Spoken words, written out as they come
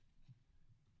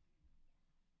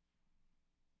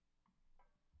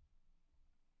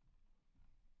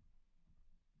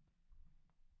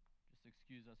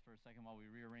excuse us for a second while we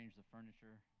rearrange the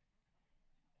furniture.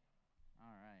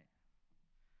 All right.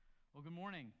 Well, good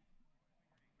morning.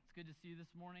 It's good to see you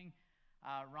this morning.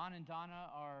 Ron and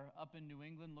Donna are up in New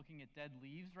England looking at dead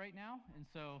leaves right now, and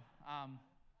so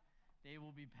they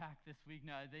will be back this week.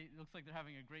 No, it looks like they're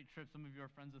having a great trip. Some of you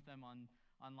are friends with them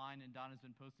online, and Donna's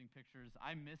been posting pictures.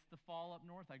 I miss the fall up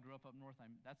north. I grew up north.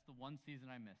 That's the one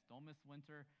season I miss. Don't miss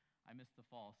winter. I miss the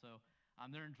fall. So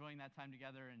they're enjoying that time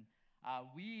together, and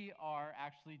we are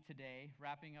actually today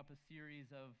wrapping up a series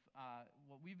of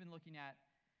what we've been looking at,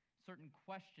 certain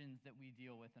questions that we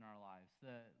deal with in our lives,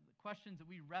 the questions that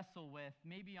we wrestle with,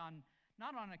 maybe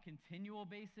not on a continual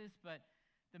basis, but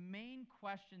the main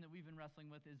question that we've been wrestling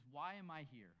with is, why am I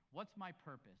here? What's my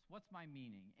purpose? What's my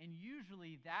meaning? And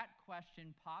usually that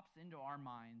question pops into our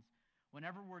minds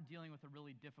whenever we're dealing with a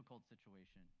really difficult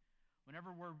situation,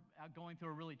 whenever we're going through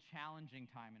a really challenging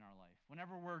time in our life,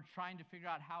 whenever we're trying to figure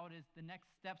out how it is the next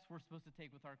steps we're supposed to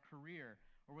take with our career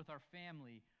or with our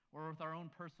family or with our own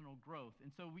personal growth.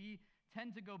 And so we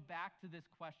tend to go back to this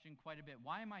question quite a bit.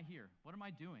 Why am I here? What am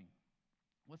I doing?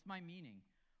 What's my meaning?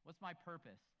 What's my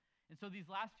purpose? And so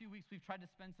these last few weeks, we've tried to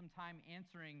spend some time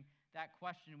answering that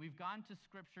question. We've gone to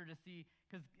Scripture to see,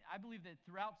 because I believe that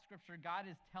throughout Scripture, God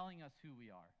is telling us who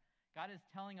we are. God is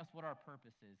telling us what our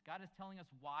purpose is. God is telling us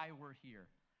why we're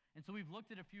here. And so we've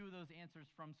looked at a few of those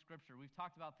answers from Scripture. We've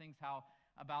talked about things how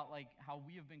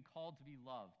we have been called to be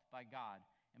loved by God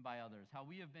and by others, how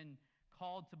we have been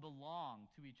called to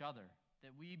belong to each other,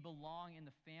 that we belong in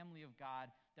the family of God,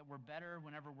 that we're better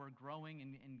whenever we're growing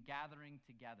and gathering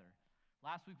together.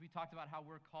 Last week we talked about how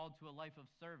we're called to a life of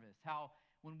service, how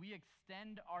when we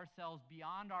extend ourselves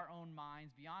beyond our own minds,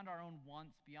 beyond our own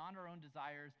wants, beyond our own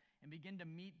desires, and begin to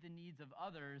meet the needs of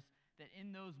others, that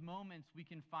in those moments we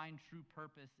can find true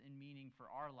purpose and meaning for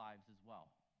our lives as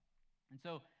well. And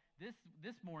so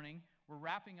this morning we're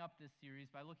wrapping up this series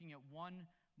by looking at one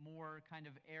more kind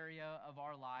of area of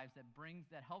our lives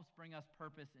that helps bring us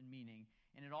purpose and meaning,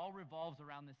 and it all revolves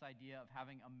around this idea of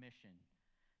having a mission.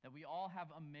 That we all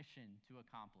have a mission to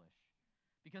accomplish.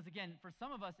 Because again, for some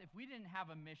of us, if we didn't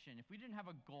have a mission, if we didn't have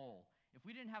a goal, if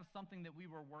we didn't have something that we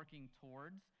were working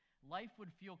towards, life would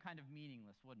feel kind of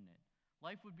meaningless, wouldn't it?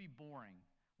 Life would be boring.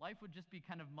 Life would just be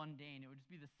kind of mundane. It would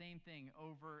just be the same thing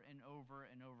over and over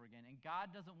and over again. And God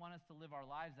doesn't want us to live our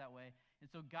lives that way. And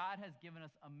so God has given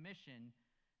us a mission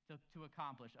to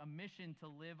accomplish, a mission to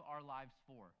live our lives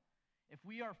for. If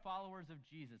we are followers of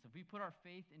Jesus, if we put our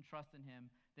faith and trust in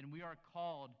him, then we are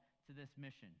called to this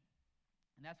mission.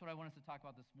 And that's what I want us to talk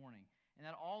about this morning. And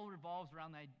that all revolves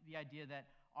around the idea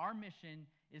that our mission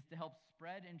is to help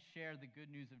spread and share the good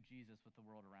news of Jesus with the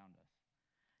world around us.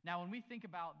 Now, when we think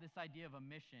about this idea of a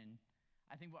mission,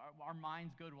 I think our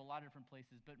minds go to a lot of different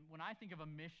places. But when I think of a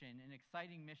mission, an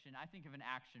exciting mission, I think of an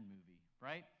action movie,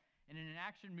 right? And in an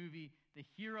action movie, the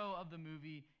hero of the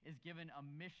movie is given a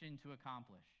mission to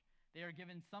accomplish. They are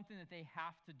given something that they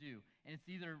have to do. And it's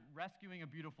either rescuing a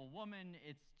beautiful woman,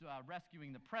 it's rescuing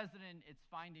the president, it's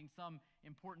finding some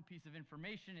important piece of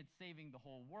information, it's saving the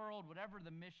whole world, whatever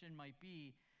the mission might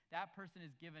be, that person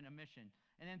is given a mission.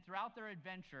 And then throughout their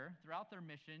adventure, throughout their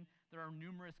mission, there are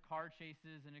numerous car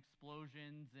chases and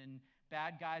explosions and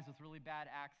bad guys with really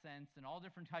bad accents and all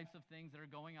different types of things that are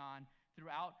going on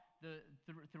throughout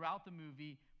the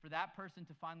movie for that person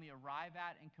to finally arrive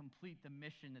at and complete the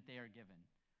mission that they are given.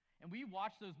 And we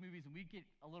watch those movies and we get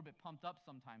a little bit pumped up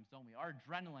sometimes, don't we? Our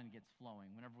adrenaline gets flowing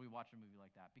whenever we watch a movie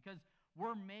like that because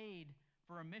we're made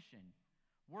for a mission.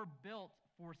 We're built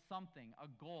for something, a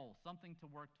goal, something to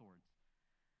work towards.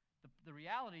 The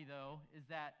reality, though, is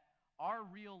that our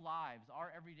real lives, our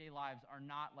everyday lives, are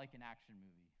not like an action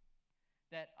movie.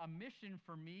 That a mission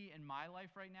for me in my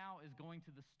life right now is going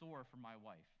to the store for my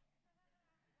wife.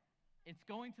 It's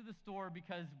going to the store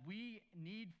because we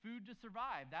need food to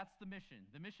survive. That's the mission.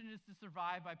 The mission is to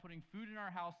survive by putting food in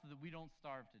our house so that we don't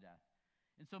starve to death.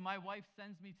 And so my wife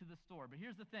sends me to the store. But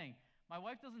here's the thing. My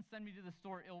wife doesn't send me to the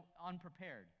store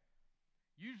unprepared.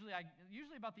 Usually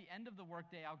about the end of the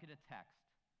workday, I'll get a text.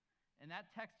 And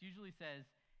that text usually says,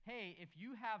 hey, if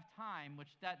you have time,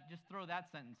 just throw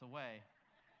that sentence away.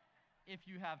 If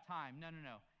you have time. No.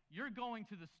 You're going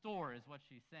to the store is what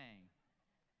she's saying.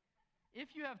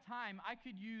 If you have time, I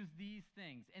could use these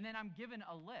things. And then I'm given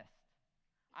a list.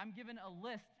 I'm given a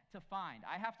list to find.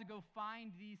 I have to go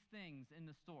find these things in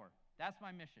the store. That's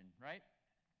my mission, right?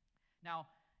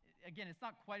 Now, again, it's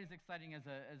not quite as exciting as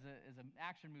an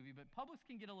action movie, but Publix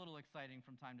can get a little exciting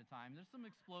from time to time. There's some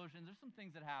explosions. There's some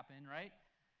things that happen, right?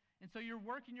 And so you're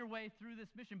working your way through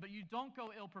this mission, but you don't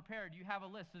go ill-prepared. You have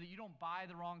a list so that you don't buy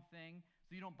the wrong thing,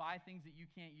 so you don't buy things that you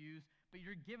can't use, but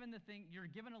you're given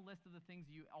a list of the things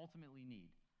that you ultimately need.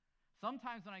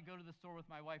 Sometimes when I go to the store with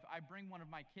my wife, I bring one of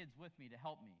my kids with me to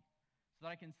help me so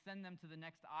that I can send them to the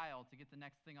next aisle to get the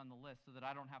next thing on the list so that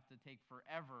I don't have to take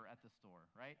forever at the store,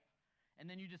 right? And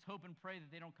then you just hope and pray that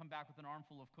they don't come back with an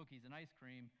armful of cookies and ice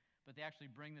cream, but they actually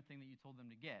bring the thing that you told them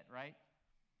to get, right?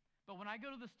 But when I go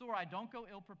to the store, I don't go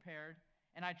ill-prepared,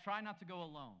 and I try not to go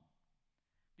alone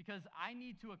because I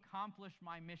need to accomplish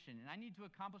my mission, and I need to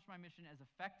accomplish my mission as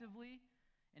effectively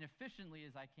and efficiently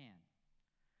as I can.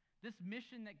 This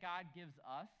mission that God gives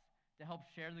us to help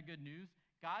share the good news,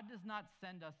 God does not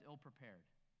send us ill-prepared.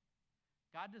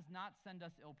 God does not send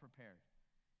us ill-prepared.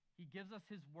 He gives us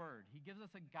his word. He gives us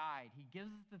a guide. He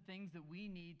gives us the things that we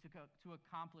need to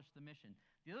accomplish the mission.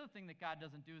 The other thing that God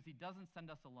doesn't do is he doesn't send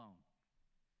us alone.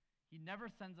 He never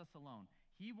sends us alone.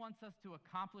 He wants us to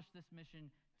accomplish this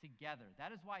mission together. That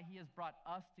is why he has brought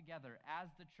us together as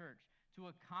the church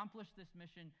to accomplish this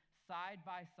mission side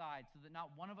by side so that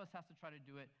not one of us has to try to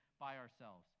do it by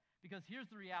ourselves. Because here's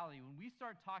the reality. When we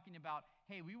start talking about,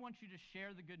 hey, we want you to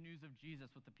share the good news of Jesus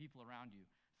with the people around you,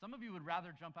 some of you would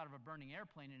rather jump out of a burning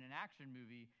airplane in an action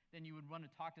movie than you would want to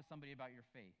talk to somebody about your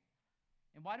faith.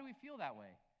 And why do we feel that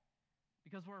way?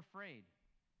 Because we're afraid.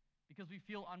 Because we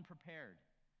feel unprepared.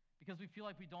 Because we feel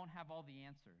like we don't have all the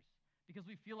answers. Because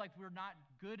we feel like we're not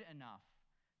good enough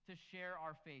to share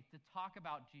our faith, to talk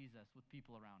about Jesus with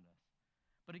people around us.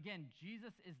 But again,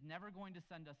 Jesus is never going to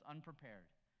send us unprepared.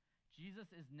 Jesus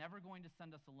is never going to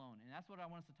send us alone. And that's what I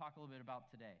want us to talk a little bit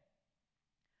about today.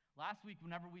 Last week,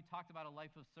 whenever we talked about a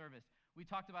life of service, we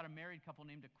talked about a married couple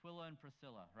named Aquila and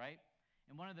Priscilla, right?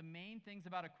 And one of the main things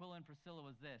about Aquila and Priscilla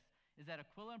was this, is that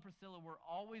Aquila and Priscilla were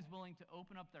always willing to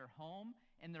open up their home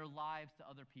and their lives to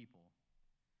other people.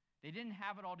 They didn't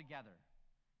have it all together.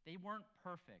 They weren't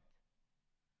perfect,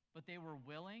 but they were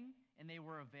willing and they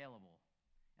were available.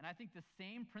 And I think the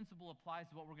same principle applies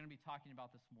to what we're going to be talking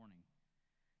about this morning.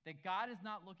 That God is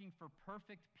not looking for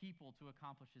perfect people to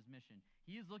accomplish his mission.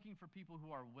 He is looking for people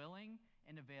who are willing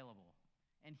and available.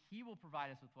 And he will provide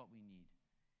us with what we need.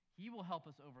 He will help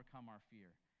us overcome our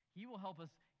fear. He will help us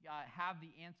have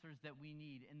the answers that we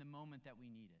need in the moment that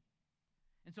we need it.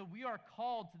 And so we are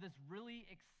called to this really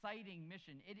exciting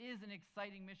mission. It is an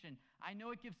exciting mission. I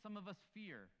know it gives some of us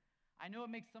fear. I know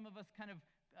it makes some of us kind of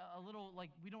a little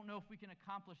like we don't know if we can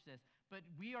accomplish this. But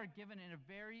we are given in a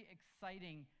very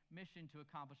exciting mission to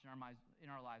accomplish in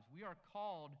our lives. We are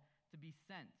called to be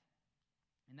sent.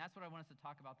 And that's what I want us to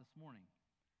talk about this morning.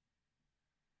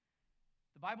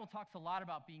 The Bible talks a lot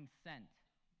about being sent.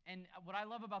 And what I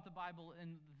love about the Bible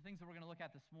and the things that we're going to look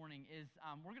at this morning is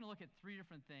we're going to look at three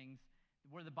different things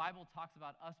where the Bible talks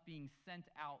about us being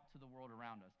sent out to the world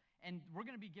around us. And we're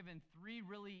going to be given three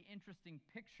really interesting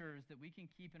pictures that we can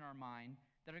keep in our mind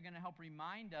that are going to help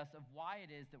remind us of why it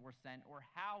is that we're sent or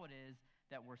how it is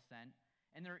that we're sent.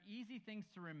 And they're easy things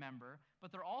to remember,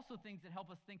 but they're also things that help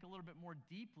us think a little bit more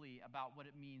deeply about what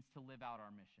it means to live out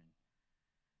our mission.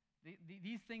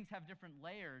 These things have different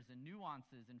layers and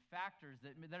nuances and factors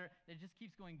that just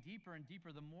keeps going deeper and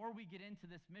deeper. The more we get into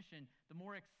this mission, the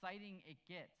more exciting it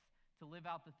gets to live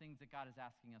out the things that God is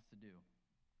asking us to do.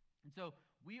 And so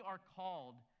we are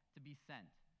called to be sent.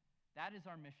 That is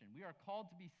our mission. We are called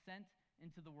to be sent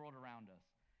into the world around us.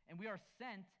 And we are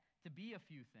sent to be a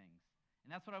few things. And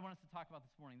that's what I want us to talk about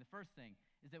this morning. The first thing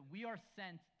is that we are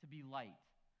sent to be light.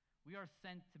 We are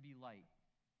sent to be light.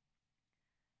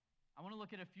 I want to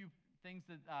look at a few things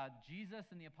that Jesus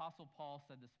and the Apostle Paul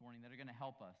said this morning that are going to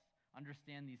help us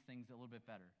understand these things a little bit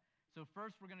better. So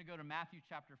first, we're going to go to Matthew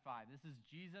chapter 5. This is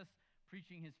Jesus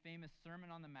preaching his famous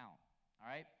Sermon on the Mount, all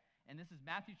right? And this is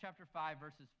Matthew chapter 5,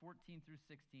 verses 14 through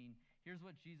 16. Here's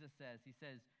what Jesus says. He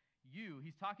says,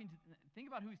 think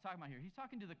about who he's talking about here. He's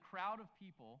talking to the crowd of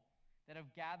people that have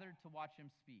gathered to watch him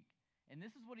speak. And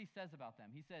this is what he says about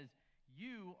them. He says,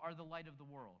 you are the light of the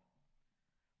world,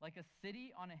 like a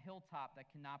city on a hilltop that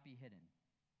cannot be hidden.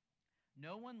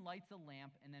 No one lights a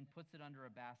lamp and then puts it under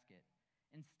a basket.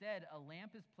 Instead, a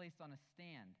lamp is placed on a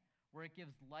stand where it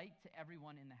gives light to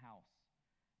everyone in the house.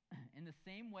 In the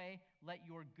same way, let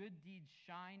your good deeds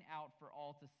shine out for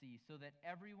all to see, so that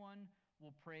everyone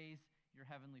will praise your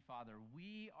heavenly Father.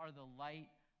 We are the light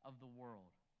of the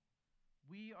world.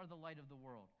 We are the light of the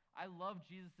world. I love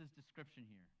Jesus' description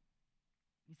here.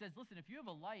 He says, listen, if you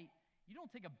have a light, you don't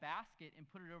take a basket and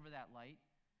put it over that light.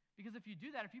 Because if you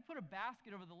do that, if you put a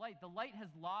basket over the light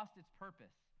has lost its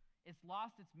purpose. It's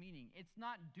lost its meaning. It's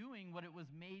not doing what it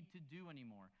was made to do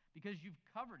anymore because you've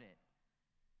covered it.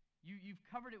 You've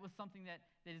covered it with something that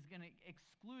is going to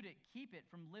exclude it, keep it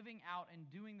from living out and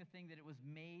doing the thing that it was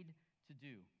made to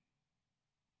do.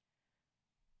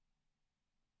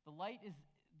 The light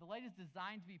is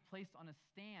designed to be placed on a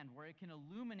stand where it can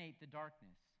illuminate the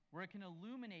darkness. where it can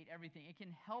illuminate everything. It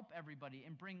can help everybody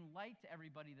and bring light to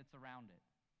everybody that's around it.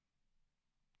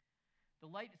 The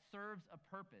light serves a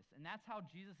purpose, and that's how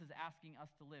Jesus is asking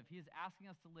us to live. He is asking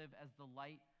us to live as the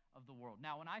light of the world.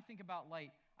 Now, when I think about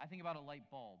light, I think about a light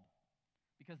bulb,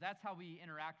 because that's how we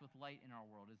interact with light in our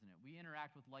world, isn't it? We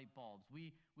interact with light bulbs.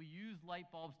 We use light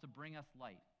bulbs to bring us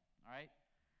light, all right?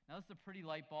 Now, this is a pretty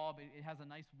light bulb. It has a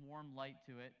nice warm light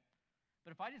to it. But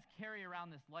if I just carry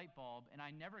around this light bulb and I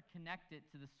never connect it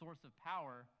to the source of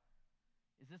power,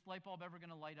 is this light bulb ever going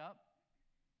to light up?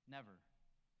 Never.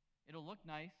 It'll look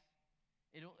nice.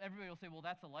 Everybody will say, well,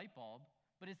 that's a light bulb.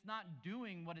 But it's not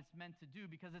doing what it's meant to do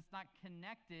because it's not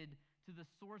connected to the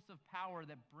source of power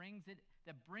that brings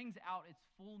out its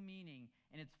full meaning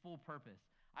and its full purpose.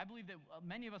 I believe that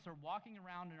many of us are walking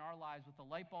around in our lives with a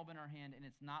light bulb in our hand and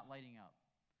it's not lighting up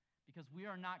because we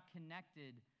are not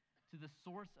connected to the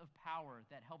source of power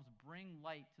that helps bring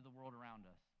light to the world around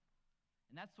us.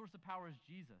 And that source of power is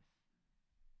Jesus.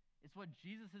 It's what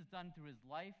Jesus has done through his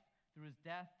life, through his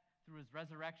death, through his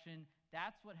resurrection.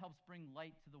 That's what helps bring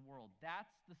light to the world.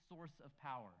 That's the source of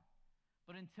power.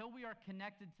 But until we are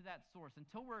connected to that source,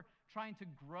 until we're trying to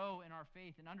grow in our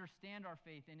faith and understand our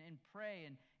faith and pray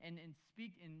and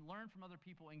speak and learn from other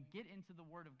people and get into the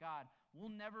Word of God, we'll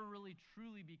never really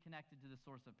truly be connected to the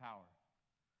source of power.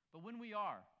 But when we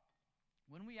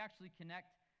actually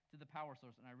connect to the power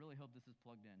source, and I really hope this is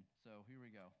plugged in, so here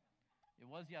we go. It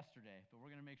was yesterday, but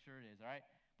we're going to make sure it is, all right?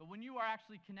 But when you are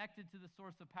actually connected to the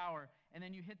source of power, and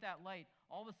then you hit that light,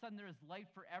 all of a sudden there is light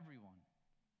for everyone.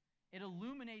 It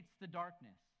illuminates the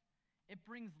darkness. It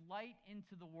brings light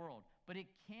into the world, but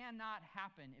it cannot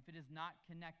happen if it is not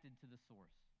connected to the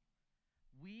source.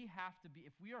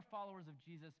 If we are followers of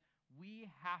Jesus, we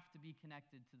have to be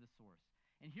connected to the source.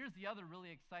 And here's the other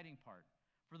really exciting part.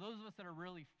 For those of us that are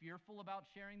really fearful about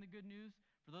sharing the good news,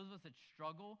 for those of us that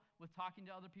struggle with talking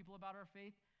to other people about our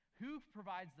faith, who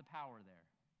provides the power there?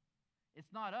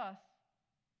 It's not us.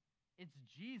 It's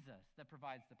Jesus that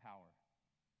provides the power.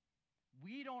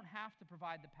 We don't have to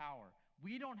provide the power.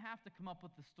 We don't have to come up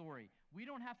with the story. We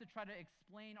don't have to try to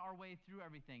explain our way through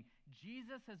everything.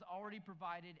 Jesus has already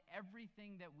provided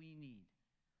everything that we need.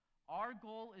 Our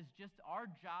job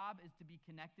is to be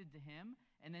connected to him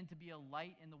and then to be a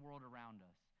light in the world around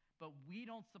us. But we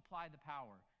don't supply the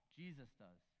power. Jesus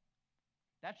does.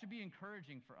 That should be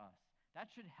encouraging for us.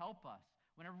 That should help us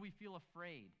whenever we feel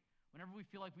afraid, whenever we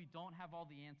feel like we don't have all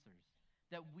the answers,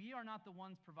 that we are not the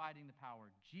ones providing the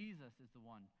power. Jesus is the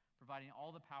one providing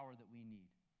all the power that we need.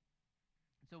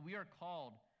 So we are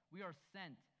called, we are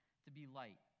sent to be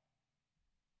light.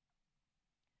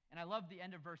 And I love the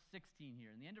end of verse 16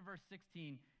 here. In the end of verse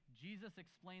 16, Jesus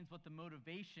explains what the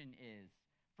motivation is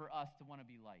for us to want to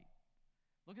be light.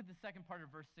 Look at the second part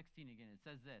of verse 16 again. It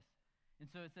says this. And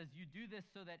so it says, you do this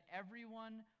so that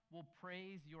everyone will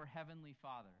praise your heavenly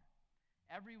Father.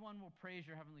 Everyone will praise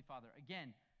your heavenly Father.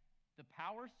 Again, the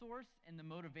power source and the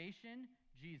motivation,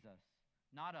 Jesus,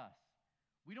 not us.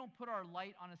 We don't put our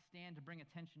light on a stand to bring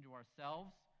attention to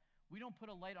ourselves. We don't put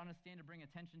a light on a stand to bring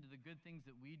attention to the good things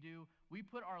that we do. We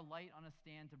put our light on a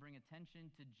stand to bring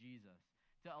attention to Jesus,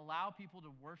 to allow people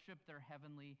to worship their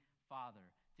heavenly Father,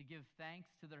 to give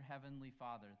thanks to their heavenly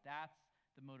Father. That's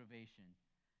the motivation.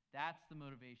 That's the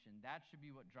motivation. That should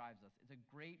be what drives us. It's a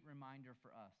great reminder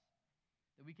for us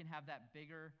that we can have that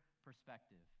bigger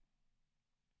perspective.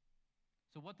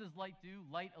 So what does light do?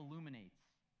 Light illuminates.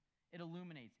 It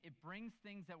illuminates. It brings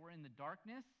things that were in the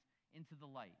darkness into the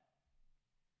light.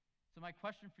 So my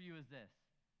question for you is this.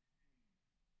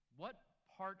 What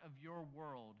part of your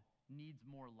world needs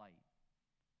more light?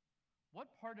 What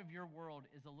part of your world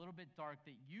is a little bit dark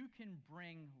that you can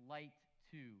bring light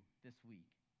to this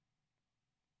week?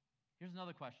 Here's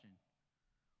another question.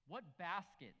 What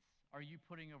baskets are you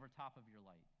putting over top of your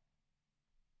light?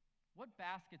 What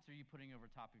baskets are you putting over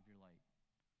top of your light?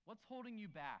 What's holding you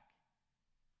back?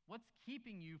 What's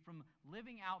keeping you from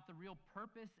living out the real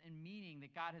purpose and meaning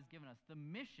that God has given us, the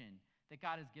mission that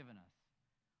God has given us?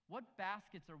 What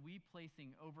baskets are we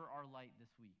placing over our light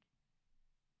this week?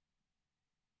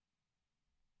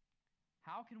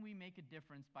 How can we make a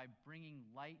difference by bringing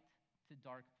light to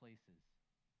dark places?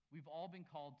 We've all been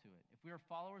called to it. If we are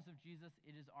followers of Jesus,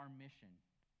 it is our mission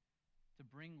to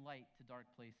bring light to dark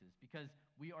places because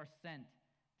we are sent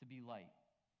to be light.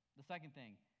 The second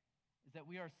thing is that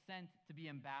we are sent to be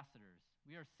ambassadors.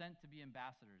 We are sent to be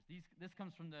ambassadors. This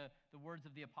comes from the words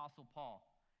of the Apostle Paul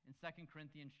in 2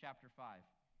 Corinthians chapter 5.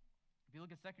 If you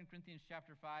look at 2 Corinthians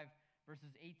chapter 5,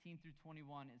 verses 18 through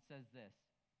 21, it says this.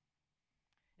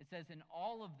 It says, "And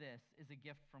all of this is a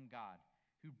gift from God,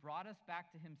 who brought us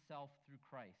back to himself through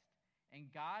Christ.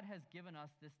 And God has given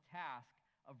us this task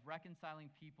of reconciling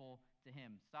people to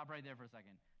him. Stop right there for a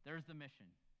second. There's the mission.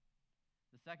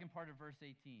 The second part of verse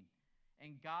 18.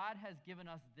 And God has given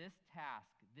us this task,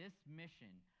 this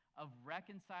mission of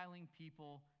reconciling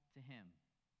people to him.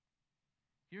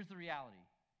 Here's the reality.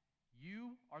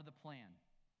 You are the plan.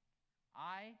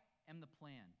 I am the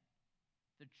plan.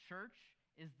 The church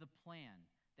is the plan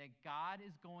that God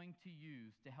is going to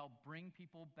use to help bring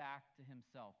people back to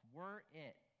himself. We're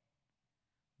it.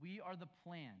 We are the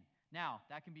plan. Now,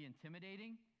 that can be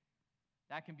intimidating.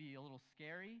 That can be a little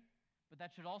scary. But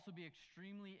that should also be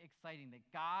extremely exciting that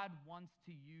God wants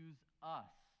to use us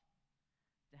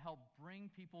to help bring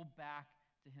people back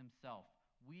to himself.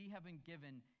 We have been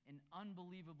given an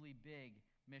unbelievably big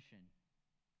mission.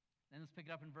 Then let's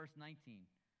pick it up in verse 19.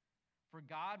 For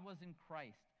God was in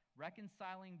Christ,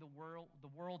 reconciling the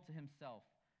world to himself,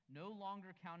 no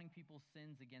longer counting people's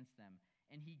sins against them.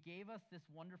 And he gave us this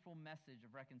wonderful message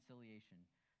of reconciliation.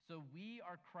 So we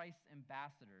are Christ's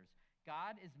ambassadors.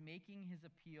 God is making his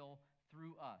appeal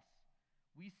through us.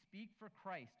 We speak for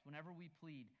Christ whenever we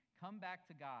plead, come back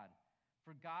to God.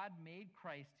 For God made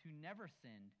Christ, who never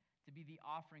sinned, to be the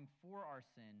offering for our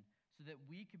sin, so that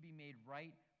we could be made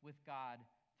right with God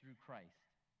through Christ.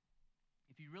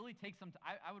 If you really take some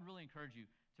time, I would really encourage you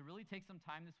to really take some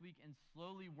time this week and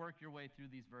slowly work your way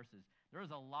through these verses. There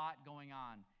is a lot going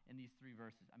on in these 3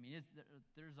 verses. I mean,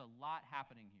 there's a lot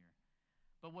happening here.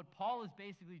 But what Paul is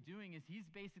basically doing is he's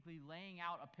basically laying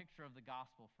out a picture of the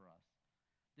gospel for us.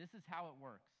 This is how it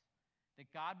works. That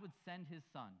God would send his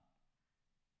son.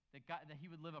 That he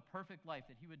would live a perfect life.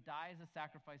 That he would die as a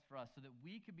sacrifice for us so that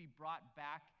we could be brought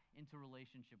back into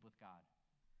relationship with God.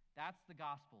 That's the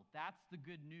gospel. That's the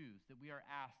good news that we are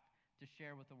asked to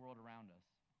share with the world around us.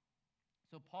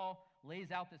 So Paul lays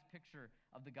out this picture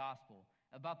of the gospel,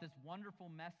 about this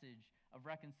wonderful message of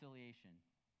reconciliation.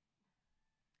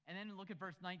 And then look at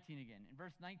verse 19 again. In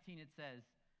verse 19 it says,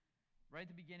 right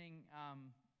at the beginning,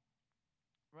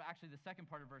 the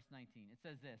second part of verse 19, it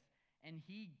says this, and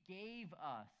he gave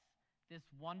us this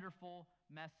wonderful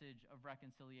message of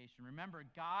reconciliation. Remember,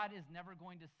 God is never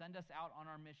going to send us out on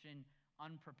our mission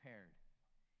unprepared.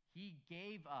 He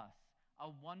gave us a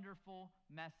wonderful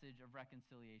message of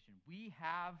reconciliation. We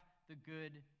have the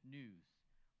good news.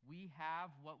 We have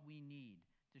what we need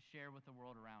to share with the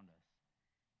world around us.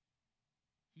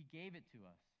 He gave it to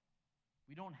us.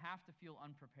 We don't have to feel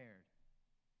unprepared.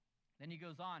 Then he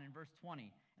goes on in verse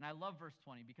 20, and I love verse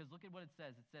 20 because look at what it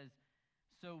says. It says,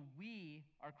 so we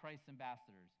are Christ's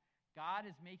ambassadors. God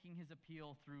is making his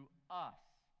appeal through us.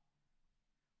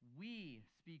 We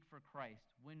speak for Christ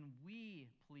when we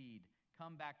plead,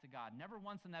 come back to God. Never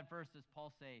once in that verse does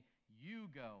Paul say, you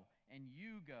go, and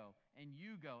you go, and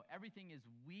you go. Everything is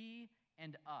we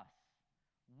and us.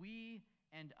 We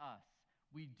and us.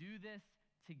 We do this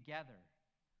together.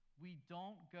 We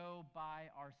don't go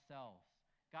by ourselves.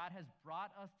 God has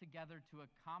brought us together to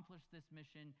accomplish this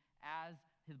mission as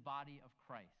his body of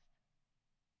Christ.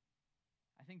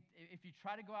 I think if you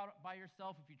try to go out by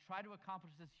yourself, if you try to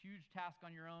accomplish this huge task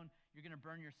on your own, you're going to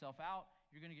burn yourself out,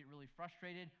 you're going to get really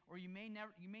frustrated, or you may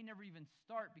never even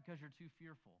start because you're too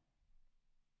fearful.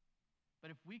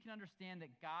 But if we can understand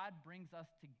that God brings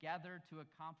us together to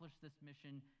accomplish this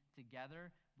mission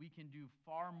together, we can do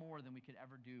far more than we could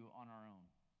ever do on our own.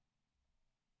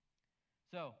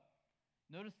 So,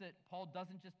 notice that Paul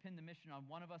doesn't just pin the mission on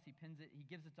one of us, he gives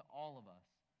it to all of us.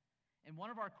 And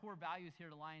one of our core values here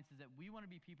at Alliance is that we want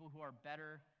to be people who are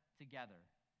better together.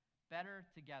 Better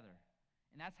together.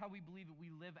 And that's how we believe that we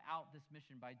live out this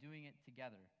mission, by doing it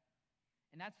together.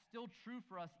 And that's still true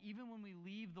for us even when we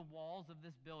leave the walls of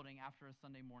this building after a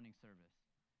Sunday morning service.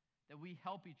 That we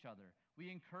help each other. We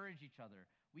encourage each other.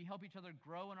 We help each other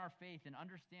grow in our faith and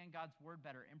understand God's word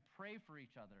better and pray for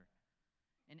each other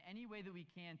in any way that we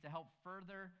can to help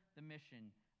further the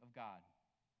mission of God.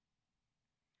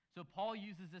 So Paul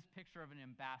uses this picture of an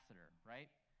ambassador, right?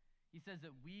 He says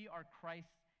that we are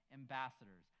Christ's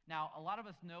ambassadors. Now, a lot of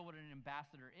us know what an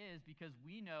ambassador is because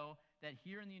we know that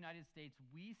here in the United States,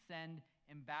 we send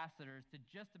ambassadors to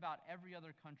just about every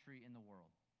other country in the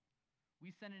world.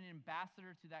 We send an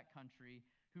ambassador to that country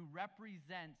who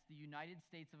represents the United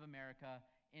States of America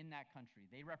in that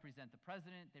country. They represent the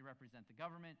president, they represent the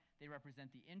government, they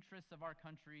represent the interests of our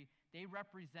country, they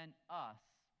represent us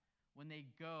when they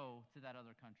go to that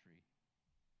other country.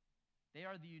 They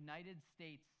are the United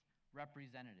States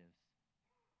representatives.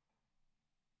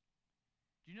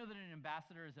 Do you know that an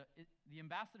ambassador is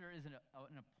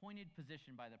an appointed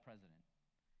position by the president?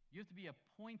 You have to be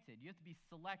appointed, you have to be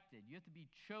selected, you have to be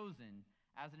chosen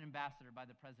as an ambassador by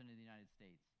the president of the United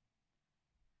States.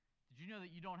 Did you know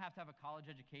that you don't have to have a college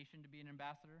education to be an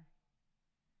ambassador?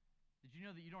 Did you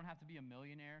know that you don't have to be a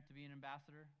millionaire to be an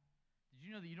ambassador? Did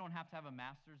you know that you don't have to have a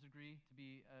master's degree to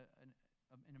be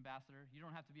an ambassador? You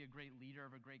don't have to be a great leader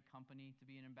of a great company to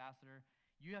be an ambassador.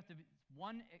 You have to be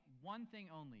one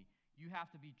thing only. You have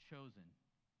to be chosen.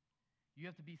 You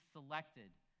have to be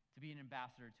selected to be an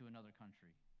ambassador to another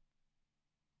country.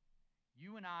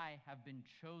 You and I have been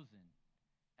chosen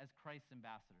as Christ's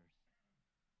ambassadors.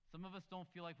 Some of us don't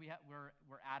feel like we're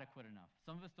adequate enough.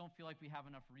 Some of us don't feel like we have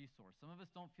enough resource. Some of us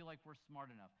don't feel like we're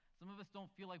smart enough. Some of us don't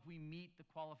feel like we meet the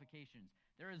qualifications.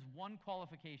 There is one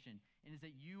qualification, and it is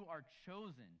that you are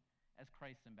chosen as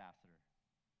Christ's ambassador.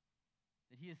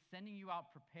 That he is sending you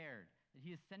out prepared. That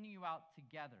he is sending you out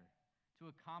together to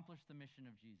accomplish the mission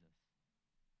of Jesus.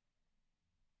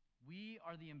 We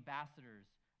are the ambassadors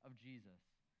of Jesus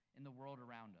in the world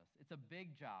around us. It's a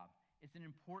big job. It's an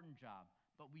important job.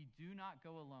 But we do not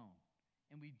go alone,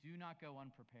 and we do not go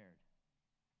unprepared.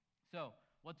 So,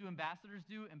 what do ambassadors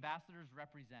do? Ambassadors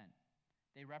represent.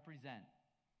 They represent.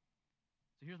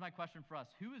 So here's my question for us.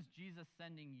 Who is Jesus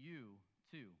sending you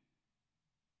to?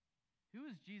 Who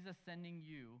is Jesus sending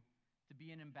you to be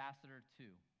an ambassador to?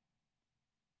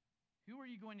 Who are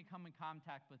you going to come in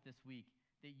contact with this week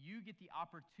that you get the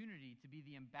opportunity to be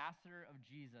the ambassador of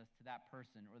Jesus to that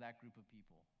person or that group of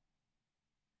people?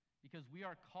 Because we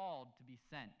are called to be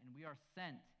sent, and we are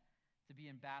sent to be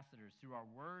ambassadors through our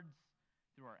words,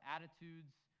 through our attitudes,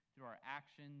 through our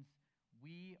actions.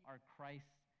 We are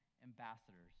Christ's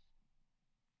ambassadors.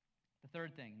 The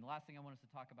third thing, and the last thing I want us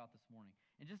to talk about this morning,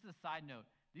 and just as a side note,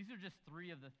 these are just three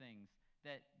of the things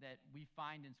that we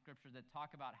find in Scripture that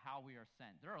talk about how we are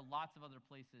sent. There are lots of other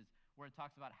places where it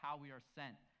talks about how we are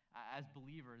sent as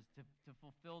believers to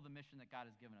fulfill the mission that God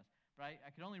has given us. But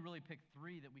I could only really pick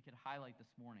three that we could highlight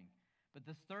this morning. But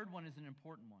this third one is an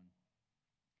important one.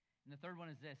 And the third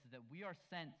one is this, is that we are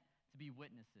sent to be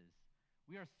witnesses.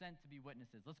 We are sent to be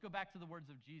witnesses. Let's go back to the words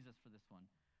of Jesus for this one.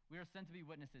 We are sent to be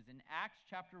witnesses. In Acts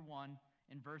chapter 1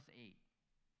 and verse 8,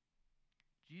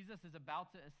 Jesus is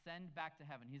about to ascend back to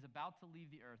heaven. He's about to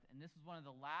leave the earth. And this is one of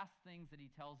the last things that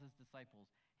he tells his disciples,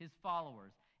 his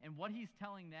followers. And what he's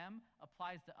telling them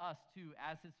applies to us too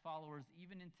as his followers,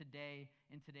 even in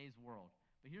today's world.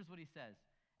 But here's what he says.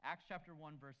 Acts chapter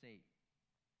 1 verse 8.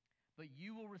 But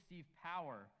you will receive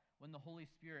power when the Holy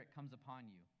Spirit comes upon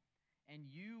you. And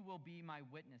you will be my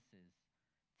witnesses,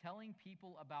 telling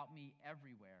people about me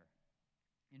everywhere.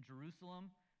 In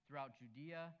Jerusalem, throughout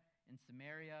Judea, in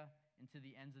Samaria, and to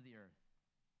the ends of the earth.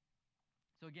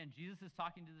 So again, Jesus is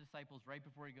talking to the disciples right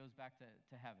before he goes back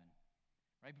to heaven.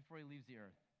 Right before he leaves the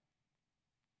earth.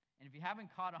 And if you haven't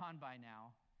caught on by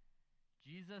now,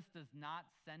 Jesus does not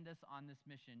send us on this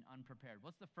mission unprepared.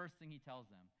 What's the first thing he tells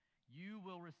them? You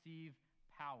will receive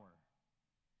power.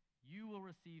 You will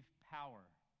receive power.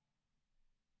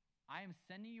 I am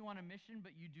sending you on a mission,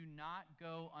 but you do not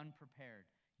go unprepared.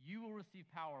 You will receive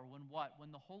power when what? When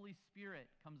the Holy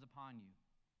Spirit comes upon you.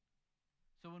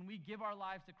 So when we give our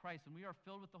lives to Christ, when we are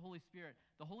filled with the Holy Spirit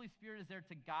is there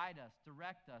to guide us,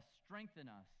 direct us, strengthen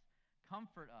us,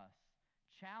 comfort us,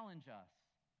 challenge us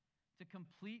to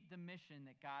complete the mission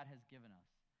that God has given us.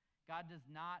 God does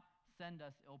not send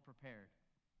us ill-prepared.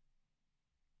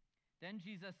 Then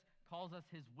Jesus calls us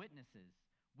his witnesses.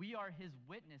 We are his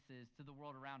witnesses to the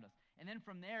world around us. And then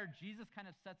from there, Jesus kind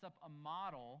of sets up a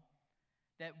model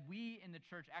that we in the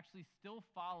church actually still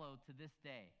follow to this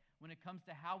day when it comes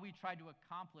to how we try to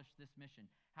accomplish this mission,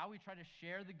 how we try to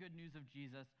share the good news of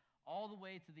Jesus all the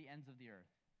way to the ends of the earth.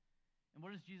 And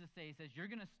what does Jesus say? He says, you're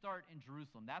going to start in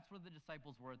Jerusalem. That's where the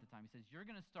disciples were at the time. He says, you're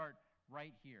going to start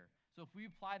right here. So if we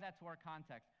apply that to our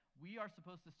context, we are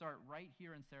supposed to start right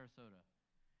here in Sarasota,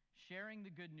 sharing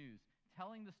the good news,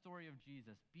 telling the story of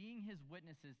Jesus, being his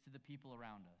witnesses to the people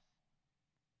around us.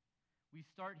 We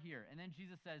start here. And then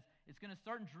Jesus says it's going to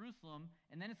start in Jerusalem,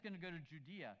 and then it's going to go to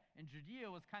Judea. And Judea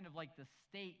was kind of like the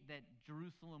state that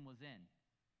Jerusalem was in.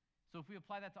 So if we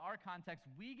apply that to our context,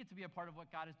 we get to be a part of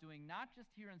what God is doing, not just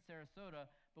here in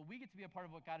Sarasota, but we get to be a part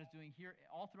of what God is doing here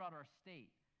all throughout our state.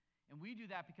 And we do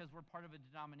that because we're part of a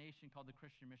denomination called the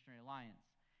Christian Missionary Alliance.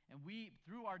 And we,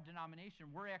 through our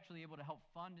denomination, we're actually able to help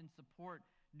fund and support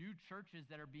new churches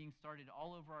that are being started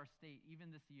all over our state,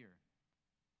 even this year.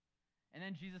 And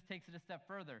then Jesus takes it a step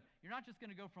further. You're not just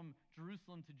going to go from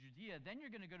Jerusalem to Judea, then you're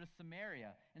going to go to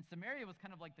Samaria. And Samaria was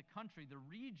kind of like the country, the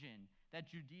region that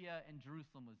Judea and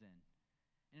Jerusalem was in.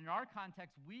 And in our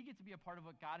context, we get to be a part of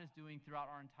what God is doing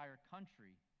throughout our entire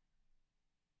country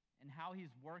and how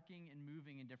he's working and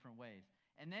moving in different ways.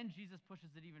 And then Jesus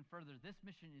pushes it even further. This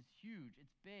mission is huge.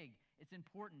 It's big. It's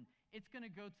important. It's going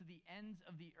to go to the ends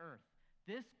of the earth.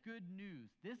 This good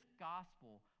news, this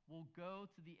gospel will go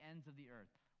to the ends of the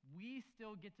earth. We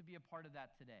still get to be a part of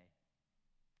that today.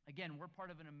 Again, we're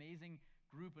part of an amazing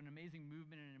group, an amazing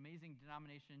movement, an amazing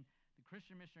denomination, the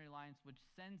Christian Missionary Alliance, which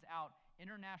sends out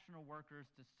international workers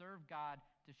to serve God,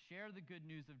 to share the good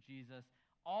news of Jesus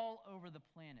all over the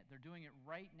planet. They're doing it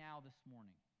right now this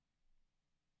morning.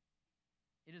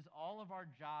 It is all of our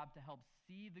job to help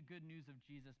see the good news of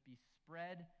Jesus be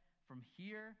spread from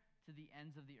here to the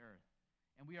ends of the earth.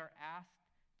 And we are asked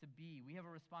to be, we have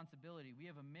a responsibility, we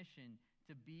have a mission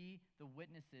to be the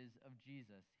witnesses of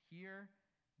Jesus here,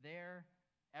 there,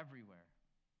 everywhere.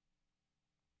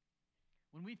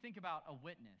 When we think about a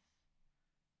witness,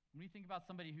 when we think about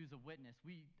somebody who's a witness,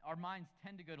 our minds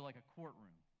tend to go to like a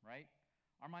courtroom, right?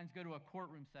 Our minds go to a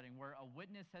courtroom setting where a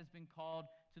witness has been called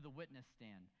to the witness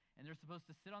stand. And they're supposed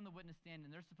to sit on the witness stand,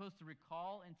 and they're supposed to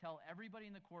recall and tell everybody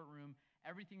in the courtroom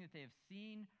everything that they have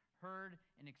seen, heard,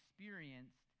 and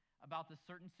experienced about the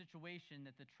certain situation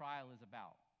that the trial is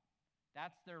about.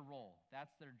 That's their role.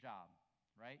 That's their job,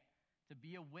 right? To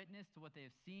be a witness to what they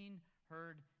have seen,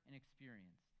 heard, and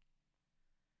experienced.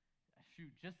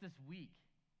 Shoot, just this week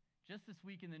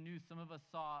in the news, some of us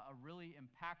saw a really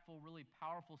impactful, really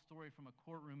powerful story from a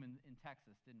courtroom in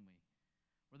Texas, didn't we?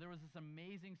 Where there was this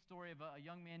amazing story of a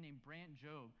young man named Brant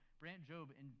Jobe.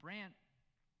 And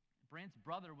Brant's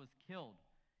brother was killed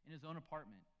in his own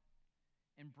apartment.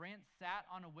 And Brant sat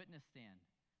on a witness stand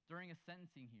during a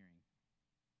sentencing hearing.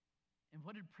 And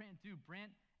what did Brant do?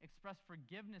 Brant expressed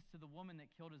forgiveness to the woman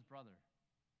that killed his brother.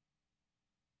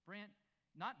 Brant,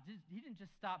 he didn't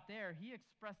just stop there. He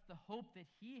expressed the hope that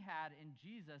he had in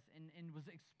Jesus and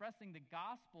was expressing the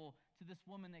gospel to this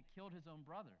woman that killed his own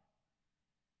brother.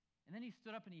 And then he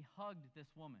stood up and he hugged this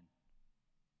woman.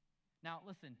 Now,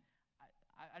 listen,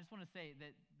 I just want to say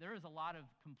that there is a lot of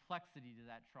complexity to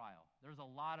that trial. There's a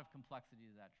lot of complexity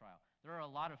to that trial. There are a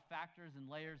lot of factors and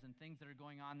layers and things that are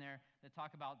going on there that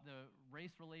talk about the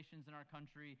race relations in our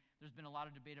country. There's been a lot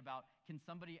of debate about, can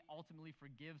somebody ultimately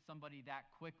forgive somebody that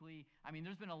quickly? I mean,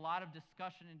 there's been a lot of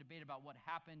discussion and debate about what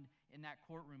happened in that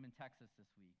courtroom in Texas this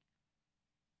week.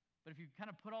 But if you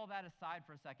kind of put all that aside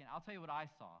for a second, I'll tell you what I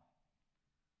saw.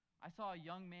 I saw a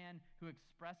young man who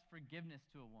expressed forgiveness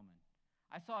to a woman.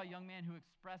 I saw a young man who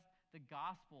expressed the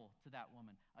gospel to that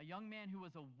woman. A young man who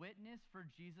was a witness for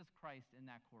Jesus Christ in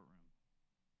that courtroom.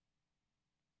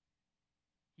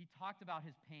 He talked about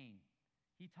his pain.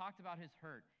 He talked about his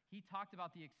hurt. He talked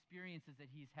about the experiences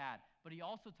that he's had. But he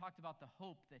also talked about the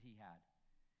hope that he had.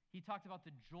 He talked about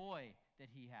the joy that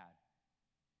he had.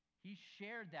 He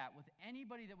shared that with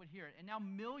anybody that would hear it. And now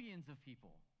millions of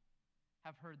people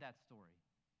have heard that story.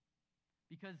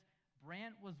 Because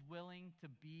Brant was willing to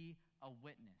be a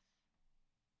witness.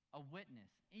 A witness.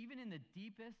 Even in the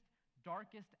deepest,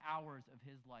 darkest hours of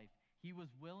his life, he was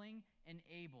willing and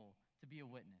able to be a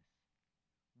witness.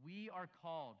 We are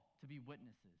called to be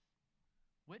witnesses.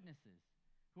 Witnesses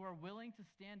who are willing to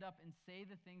stand up and say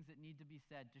the things that need to be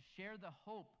said, to share the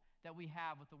hope that we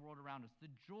have with the world around us,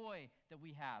 the joy that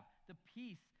we have, the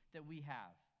peace that we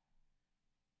have.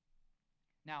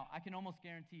 Now, I can almost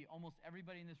guarantee almost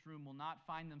everybody in this room will not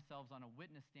find themselves on a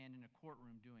witness stand in a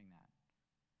courtroom doing that.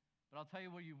 But I'll tell you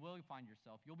where you will find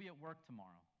yourself. You'll be at work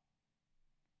tomorrow.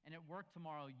 And at work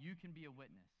tomorrow, you can be a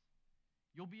witness.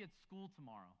 You'll be at school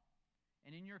tomorrow.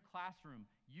 And in your classroom,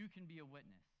 you can be a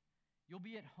witness. You'll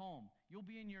be at home. You'll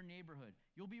be in your neighborhood.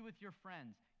 You'll be with your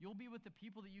friends. You'll be with the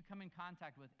people that you come in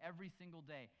contact with every single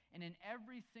day. And in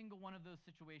every single one of those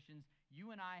situations, you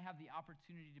and I have the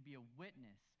opportunity to be a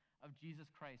witness of Jesus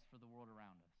Christ for the world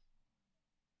around us.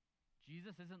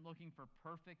 Jesus isn't looking for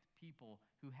perfect people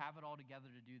who have it all together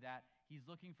to do that. He's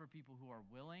looking for people who are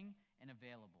willing and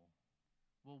available.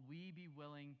 Will we be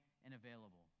willing and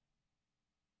available?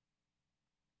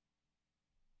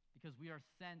 Because we are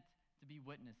sent to be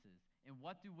witnesses. And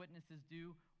what do witnesses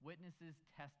do? Witnesses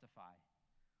testify.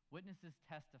 Witnesses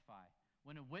testify.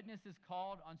 When a witness is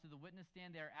called onto the witness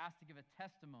stand, they are asked to give a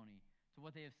testimony to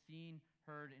what they have seen,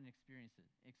 heard, and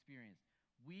experienced.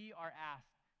 We are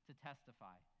asked to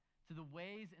testify to the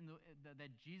ways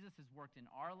that Jesus has worked in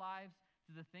our lives,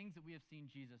 to the things that we have seen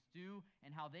Jesus do,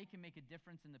 and how they can make a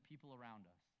difference in the people around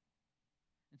us.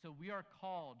 And so we are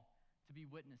called to be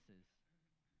witnesses.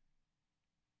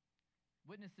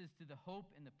 Witnesses to the hope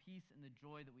and the peace and the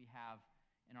joy that we have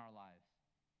in our lives.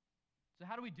 So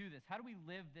how do we do this? How do we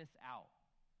live this out?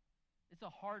 It's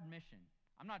a hard mission.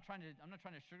 I'm not trying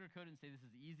to sugarcoat it and say this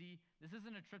is easy. This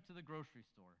isn't a trip to the grocery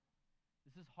store.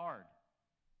 This is hard.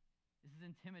 This is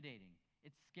intimidating.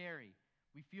 It's scary.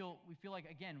 We feel like,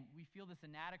 again, we feel this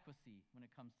inadequacy when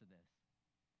it comes to this.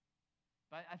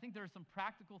 But I think there are some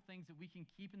practical things that we can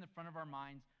keep in the front of our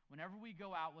minds whenever we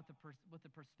go out with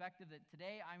the perspective that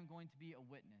today I'm going to be a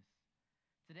witness.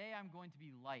 Today I'm going to be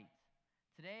light.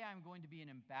 Today I'm going to be an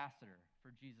ambassador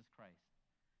for Jesus Christ.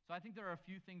 So I think there are a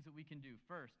few things that we can do.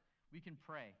 First, we can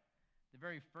pray. The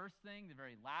very first thing, the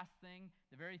very last thing,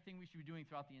 the very thing we should be doing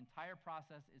throughout the entire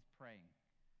process is praying.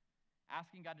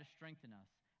 Asking God to strengthen us,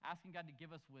 asking God to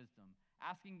give us wisdom,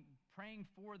 praying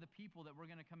for the people that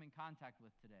we're going to come in contact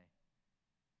with today.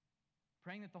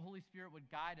 Praying that the Holy Spirit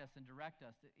would guide us and direct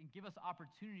us and give us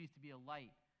opportunities to be a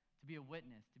light, to be a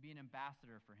witness, to be an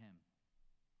ambassador for Him.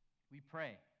 We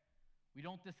pray. We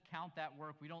don't discount that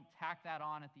work. We don't tack that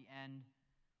on at the end.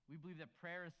 We believe that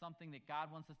prayer is something that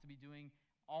God wants us to be doing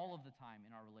all of the time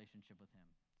in our relationship with Him.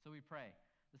 So we pray.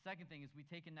 The second thing is we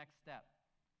take a next step.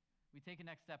 We take a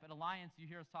next step. At Alliance, you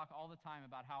hear us talk all the time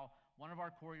about how one of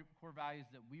our core values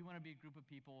is that we want to be a group of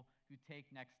people who take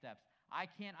next steps. I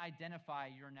can't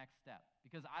identify your next step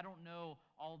because I don't know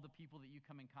all of the people that you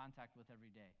come in contact with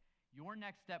every day. Your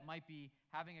next step might be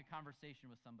having a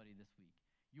conversation with somebody this week.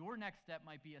 Your next step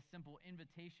might be a simple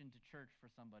invitation to church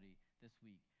for somebody this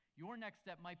week. Your next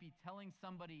step might be telling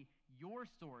somebody your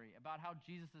story about how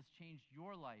Jesus has changed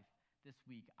your life this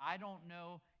week. I don't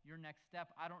know your next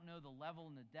step. I don't know the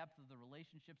level and the depth of the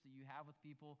relationships that you have with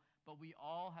people, but we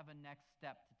all have a next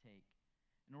step to take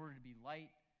in order to be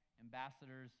light,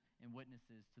 ambassadors, and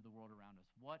witnesses to the world around us.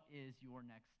 What is your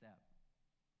next step?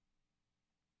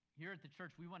 Here at the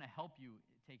church, we want to help you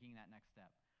taking that next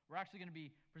step. We're actually going to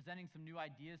be presenting some new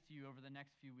ideas to you over the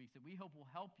next few weeks that we hope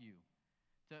will help you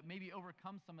to maybe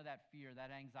overcome some of that fear, that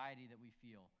anxiety that we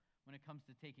feel when it comes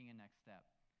to taking a next step.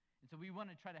 And so we want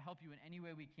to try to help you in any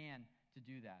way we can to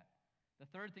do that.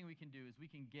 The third thing we can do is we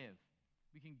can give.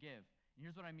 We can give. And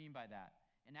here's what I mean by that.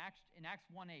 In Acts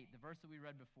 1:8, the verse that we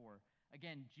read before,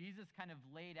 again, Jesus kind of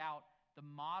laid out the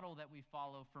model that we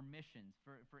follow for missions,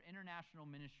 for international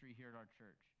ministry here at our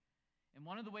church. And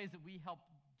one of the ways that we help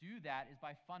do that is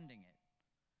by funding it.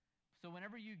 So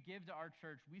whenever you give to our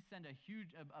church, we send a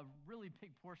really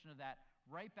big portion of that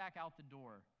right back out the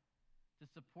door to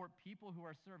support people who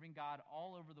are serving God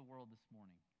all over the world this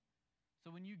morning.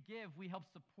 So when you give, we help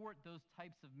support those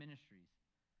types of ministries.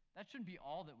 That shouldn't be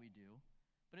all that we do,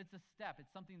 but it's a step.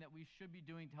 It's something that we should be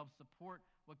doing to help support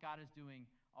what God is doing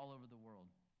all over the world.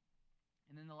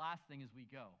 And then the last thing is we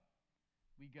go.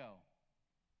 We go.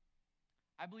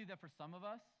 I believe that for some of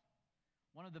us,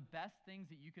 one of the best things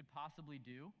that you could possibly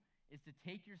do is to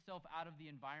take yourself out of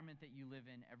the environment that you live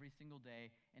in every single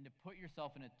day and to put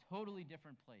yourself in a totally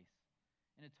different place,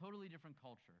 in a totally different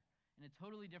culture, in a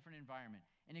totally different environment,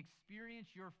 and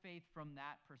experience your faith from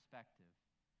that perspective.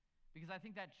 Because I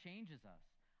think that changes us.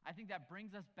 I think that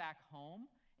brings us back home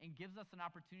and gives us an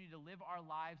opportunity to live our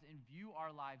lives and view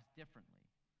our lives differently.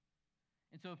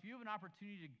 And so if you have an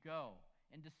opportunity to go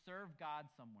and to serve God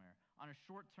somewhere on a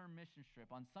short-term mission trip,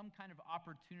 on some kind of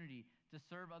opportunity to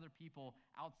serve other people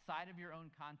outside of your own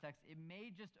context, it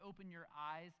may just open your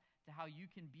eyes to how you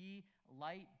can be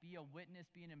light, be a witness,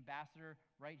 be an ambassador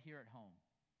right here at home.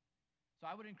 So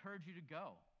I would encourage you to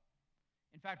go.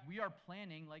 In fact, we are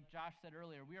planning, like Josh said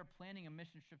earlier, we are planning a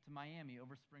mission trip to Miami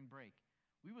over spring break.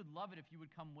 We would love it if you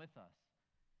would come with us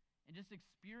and just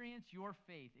experience your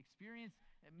faith, experience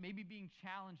maybe being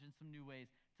challenged in some new ways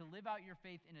to live out your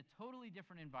faith in a totally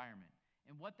different environment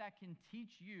and what that can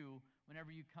teach you whenever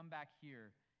you come back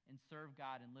here and serve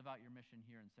God and live out your mission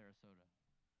here in Sarasota.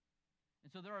 And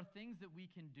so there are things that we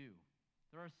can do.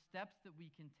 There are steps that we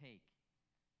can take.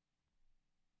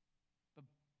 But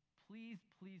please,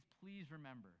 please, please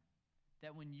remember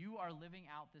that when you are living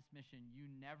out this mission, you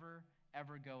never,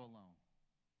 ever go alone.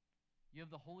 You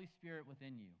have the Holy Spirit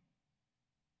within you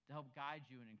to help guide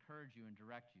you and encourage you and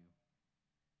direct you.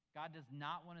 God does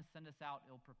not want to send us out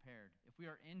ill-prepared. If we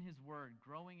are in His Word,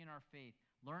 growing in our faith,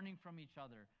 learning from each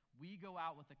other, we go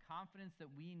out with the confidence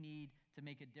that we need to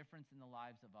make a difference in the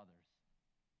lives of others,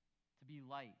 to be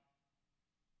light,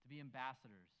 to be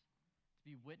ambassadors, to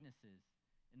be witnesses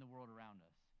in the world around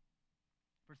us.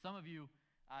 For some of you,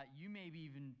 you may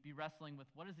even be wrestling with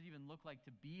what does it even look like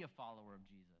to be a follower of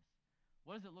Jesus?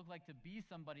 What does it look like to be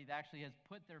somebody that actually has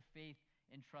put their faith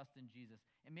and trust in Jesus?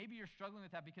 And maybe you're struggling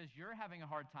with that because you're having a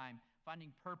hard time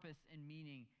finding purpose and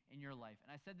meaning in your life.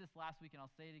 And I said this last week, and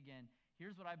I'll say it again.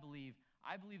 Here's what I believe.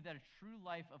 I believe that a true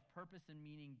life of purpose and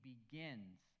meaning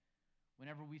begins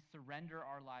whenever we surrender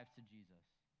our lives to Jesus,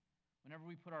 whenever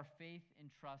we put our faith and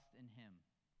trust in Him.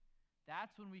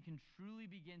 That's when we can truly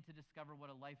begin to discover what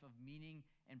a life of meaning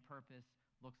and purpose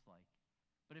looks like.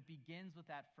 But it begins with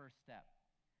that first step.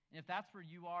 And if that's where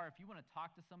you are, if you want to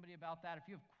talk to somebody about that, if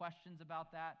you have questions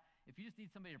about that, if you just need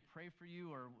somebody to pray for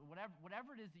you or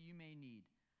whatever it is that you may need,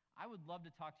 I would love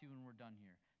to talk to you when we're done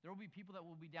here. There will be people that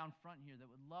will be down front here that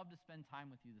would love to spend time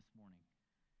with you this morning,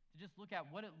 to just look at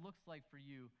what it looks like for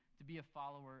you to be a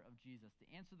follower of Jesus, to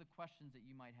answer the questions that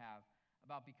you might have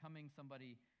about becoming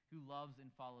somebody who loves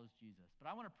and follows Jesus. But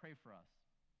I want to pray for us.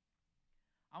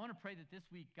 I want to pray that this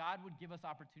week God would give us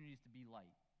opportunities to be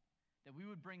light, that we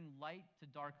would bring light to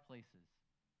dark places.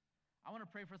 I want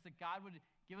to pray for us that God would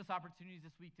give us opportunities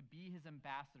this week to be his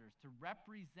ambassadors, to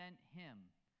represent him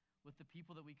with the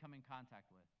people that we come in contact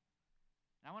with.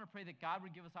 And I want to pray that God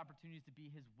would give us opportunities to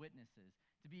be his witnesses,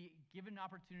 to be given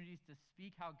opportunities to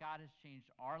speak how God has changed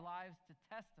our lives, to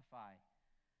testify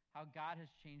how God has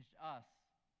changed us,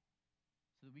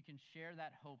 so that we can share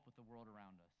that hope with the world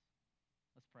around us.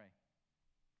 Let's pray.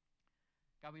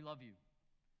 God, we love you.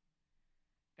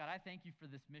 God, I thank you for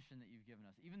this mission that you've given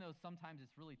us. Even though sometimes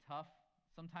it's really tough,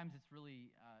 sometimes it's really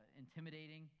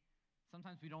intimidating,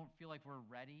 sometimes we don't feel like we're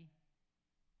ready.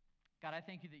 God, I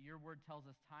thank you that your word tells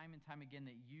us time and time again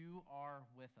that you are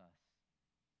with us.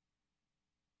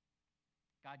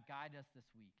 God, guide us this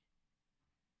week.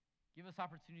 Give us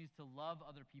opportunities to love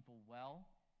other people well.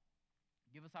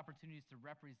 Give us opportunities to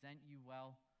represent you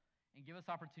well. And give us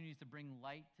opportunities to bring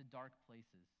light to dark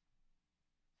places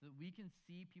so that we can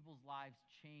see people's lives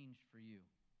change for you.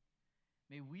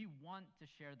 May we want to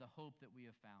share the hope that we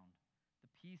have found, the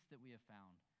peace that we have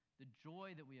found, the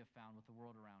joy that we have found with the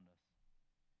world around us.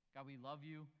 God, we love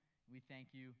you. We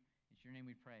thank you. It's your name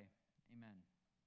we pray. Amen.